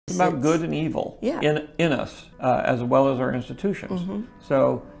It's about good and evil in us, as well as our institutions.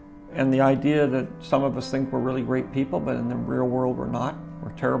 So, and the idea that some of us think we're really great people, but in the real world we're not.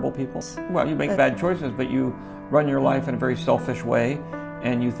 We're terrible people. Well, you make bad choices, but you run your life in a very selfish way,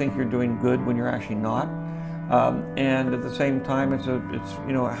 and you think you're doing good when you're actually not. And at the same time, it's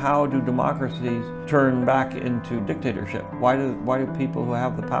you know, how do democracies turn back into dictatorship? Why do people who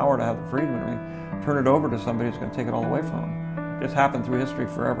have the power to have the freedom turn it over to somebody who's going to take it all away from them? It's happened through history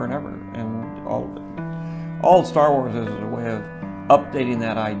forever and ever, and all of it. All Star Wars is a way of updating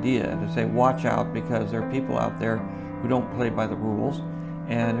that idea to say, watch out, because there are people out there who don't play by the rules,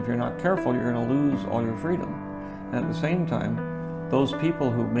 and if you're not careful, you're going to lose all your freedom. And at the same time, those people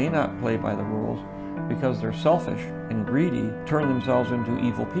who may not play by the rules, because they're selfish and greedy, turn themselves into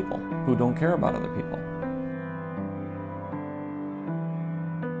evil people who don't care about other people.